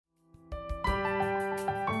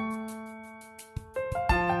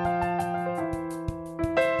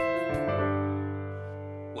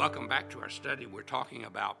back to our study, we're talking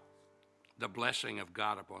about the blessing of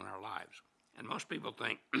God upon our lives. And most people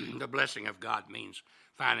think the blessing of God means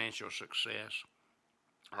financial success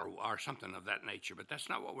or something of that nature, but that's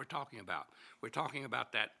not what we're talking about. We're talking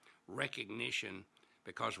about that recognition,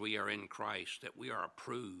 because we are in Christ, that we are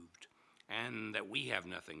approved and that we have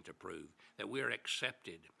nothing to prove, that we are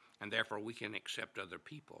accepted, and therefore we can accept other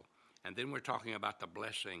people. And then we're talking about the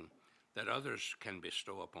blessing that others can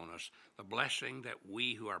bestow upon us, the blessing that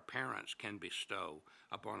we who are parents can bestow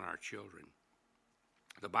upon our children.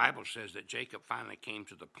 The Bible says that Jacob finally came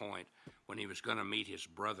to the point when he was going to meet his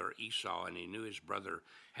brother Esau, and he knew his brother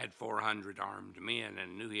had 400 armed men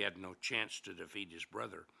and knew he had no chance to defeat his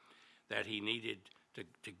brother, that he needed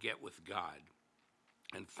to get with God.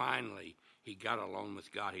 And finally, he got alone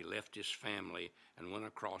with God. He left his family and went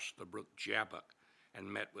across the brook Jabbok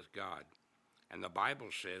and met with God. And the Bible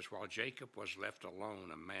says, while Jacob was left alone,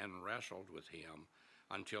 a man wrestled with him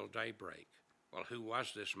until daybreak. Well, who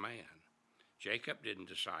was this man? Jacob didn't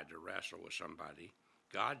decide to wrestle with somebody.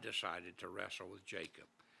 God decided to wrestle with Jacob.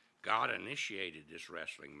 God initiated this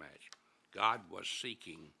wrestling match. God was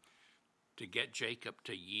seeking to get Jacob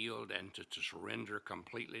to yield and to surrender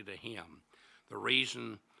completely to him. The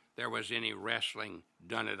reason there was any wrestling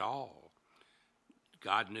done at all,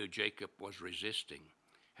 God knew Jacob was resisting.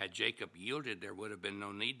 Had Jacob yielded, there would have been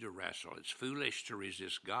no need to wrestle. It's foolish to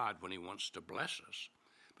resist God when he wants to bless us.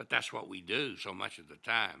 But that's what we do so much of the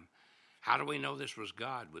time. How do we know this was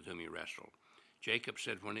God with whom he wrestled? Jacob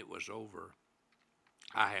said when it was over,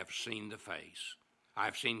 I have seen the face. I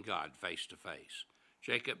have seen God face to face.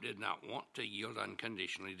 Jacob did not want to yield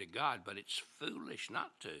unconditionally to God, but it's foolish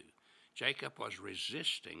not to. Jacob was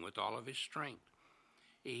resisting with all of his strength.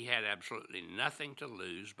 He had absolutely nothing to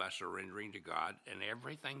lose by surrendering to God and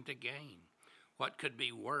everything to gain. What could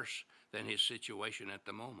be worse than his situation at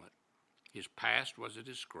the moment? His past was a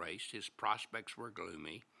disgrace. His prospects were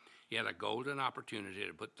gloomy. He had a golden opportunity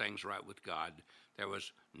to put things right with God. There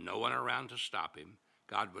was no one around to stop him.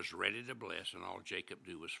 God was ready to bless, and all Jacob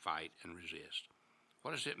do was fight and resist.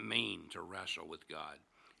 What does it mean to wrestle with God?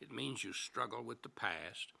 It means you struggle with the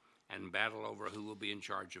past and battle over who will be in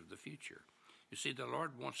charge of the future. You see, the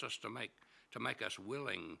Lord wants us to make us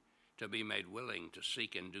willing, to be made willing to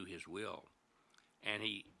seek and do his will. And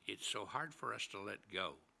it's so hard for us to let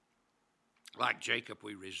go. Like Jacob,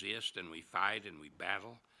 we resist and we fight and we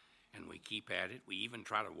battle and we keep at it. We even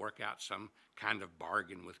try to work out some kind of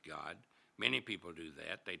bargain with God. Many people do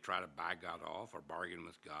that. They try to buy God off or bargain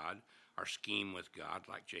with God or scheme with God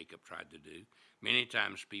like Jacob tried to do. Many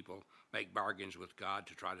times people make bargains with God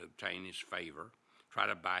to try to obtain his favor, try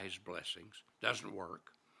to buy his blessings. Doesn't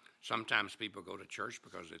work. Sometimes people go to church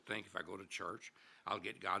because they think if I go to church, I'll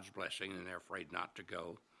get God's blessing, and they're afraid not to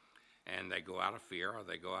go. And they go out of fear, or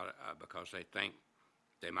they go out because they think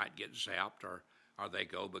they might get zapped, or they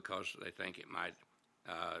go because they think it might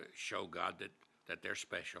show God that they're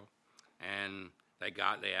special. And they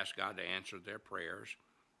ask God to answer their prayers,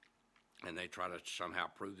 and they try to somehow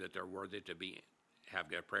prove that they're worthy to have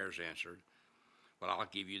their prayers answered. Well, I'll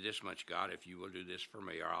give you this much, God, if you will do this for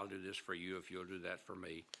me, or I'll do this for you if you'll do that for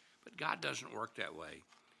me. But God doesn't work that way.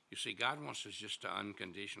 You see, God wants us just to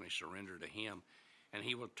unconditionally surrender to him, and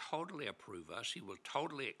he will totally approve us. He will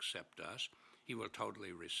totally accept us. He will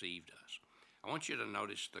totally receive us. I want you to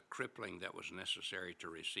notice the crippling that was necessary to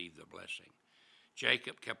receive the blessing.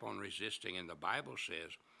 Jacob kept on resisting, and the Bible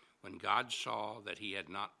says when God saw that he had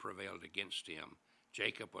not prevailed against him,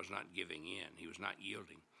 Jacob was not giving in. He was not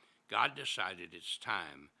yielding. God decided it's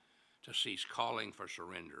time to cease calling for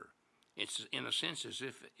surrender. It's in a sense as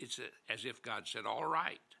if God said, all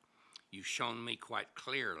right, you've shown me quite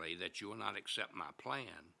clearly that you will not accept my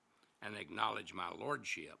plan and acknowledge my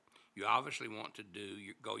lordship. You obviously want to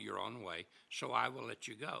go your own way, so I will let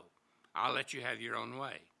you go. I'll let you have your own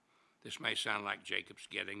way. This may sound like Jacob's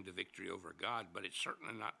getting the victory over God, but it's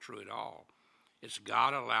certainly not true at all. It's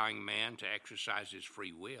God allowing man to exercise his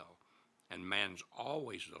free will, and man's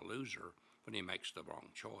always the loser when he makes the wrong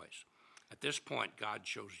choice. At this point, God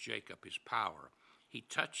shows Jacob his power. He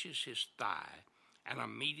touches his thigh and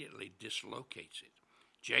immediately dislocates it.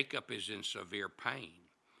 Jacob is in severe pain.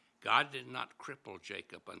 God did not cripple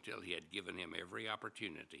Jacob until he had given him every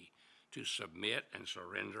opportunity to submit and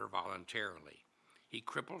surrender voluntarily. He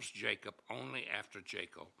cripples Jacob only after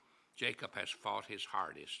Jacob has fought his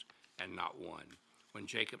hardest and not won. When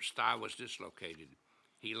Jacob's thigh was dislocated,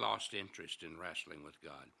 he lost interest in wrestling with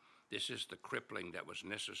God. This is the crippling that was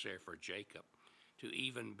necessary for Jacob to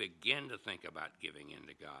even begin to think about giving in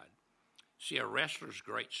to God. See, a wrestler's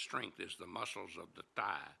great strength is the muscles of the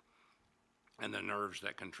thigh and the nerves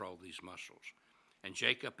that control these muscles. And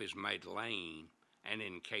Jacob is made lame and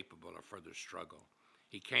incapable of further struggle.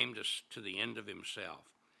 He came to the end of himself,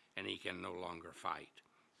 and he can no longer fight,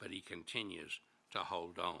 but he continues to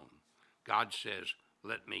hold on. God says,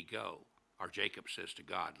 let me go. Or Jacob says to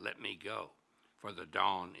God, let me go, for the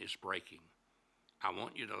dawn is breaking. I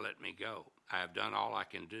want you to let me go. I have done all I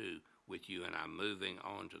can do with you, and I'm moving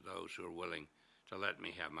on to those who are willing to let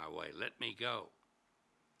me have my way. Let me go.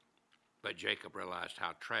 But Jacob realized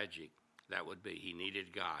how tragic that would be. He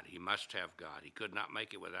needed God. He must have God. He could not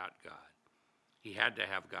make it without God. He had to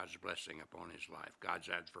have God's blessing upon his life, God's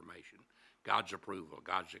affirmation, God's approval,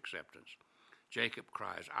 God's acceptance. Jacob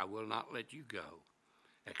cries, I will not let you go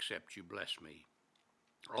except you bless me.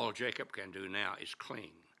 All Jacob can do now is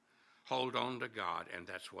cling, hold on to God, and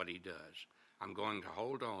that's what he does. I'm going to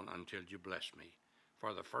hold on until you bless me.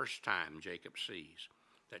 For the first time, Jacob sees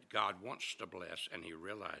that God wants to bless, and he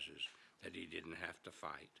realizes that he didn't have to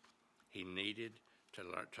fight. He needed to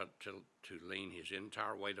lean his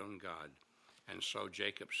entire weight on God. And so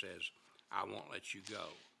Jacob says, I won't let you go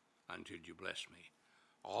until you bless me.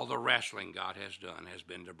 All the wrestling God has done has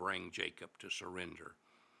been to bring Jacob to surrender.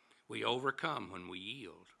 We overcome when we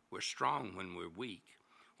yield. We're strong when we're weak.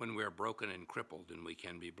 When we're broken and crippled, then we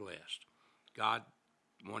can be blessed. God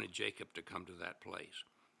wanted Jacob to come to that place.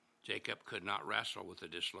 Jacob could not wrestle with a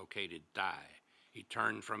dislocated thigh. He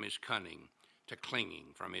turned from his cunning to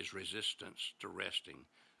clinging, from his resistance to resting.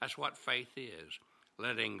 That's what faith is,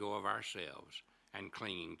 letting go of ourselves and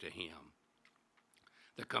clinging to him.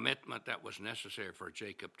 The commitment that was necessary for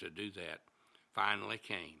Jacob to do that finally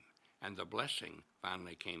came, and the blessing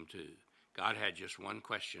finally came too. God had just one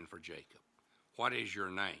question for Jacob. What is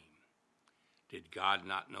your name? Did God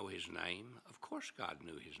not know his name? Of course God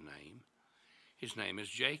knew his name. His name is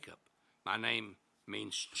Jacob. My name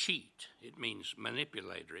means cheat. It means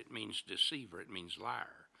manipulator. It means deceiver. It means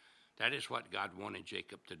liar. That is what God wanted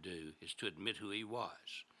Jacob to do, is to admit who he was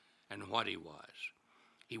and what he was.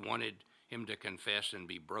 He wanted him to confess and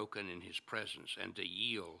be broken in his presence and to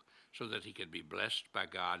yield so that he could be blessed by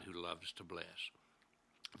God who loves to bless.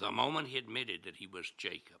 The moment he admitted that he was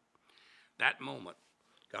Jacob, that moment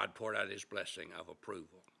God poured out his blessing of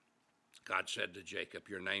approval. God said to Jacob,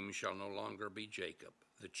 your name shall no longer be Jacob,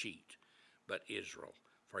 the cheat, but Israel,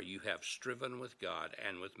 for you have striven with God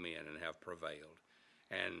and with men and have prevailed.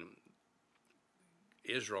 And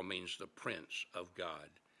Israel means the prince of God,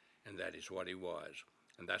 and that is what he was.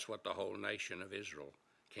 And that's what the whole nation of Israel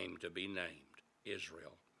came to be named,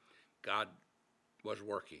 Israel. God was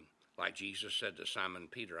working. Like Jesus said to Simon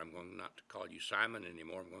Peter, I'm going not to call you Simon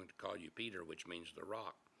anymore, I'm going to call you Peter, which means the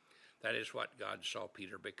rock. That is what God saw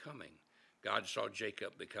Peter becoming. God saw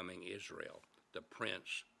Jacob becoming Israel, the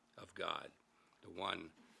prince of God, the one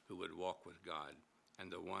who would walk with God,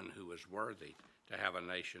 and the one who was worthy to have a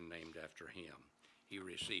nation named after him. He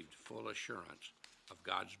received full assurance of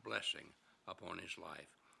God's blessing upon his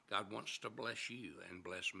life. God wants to bless you and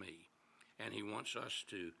bless me, and he wants us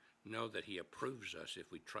to know that he approves us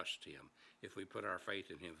if we trust him, if we put our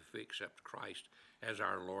faith in him, if we accept Christ as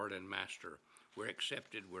our Lord and Master. We're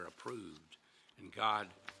accepted, we're approved, and God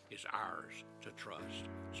is ours to trust.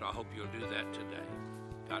 So I hope you'll do that today.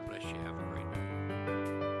 God bless you. Have a great day.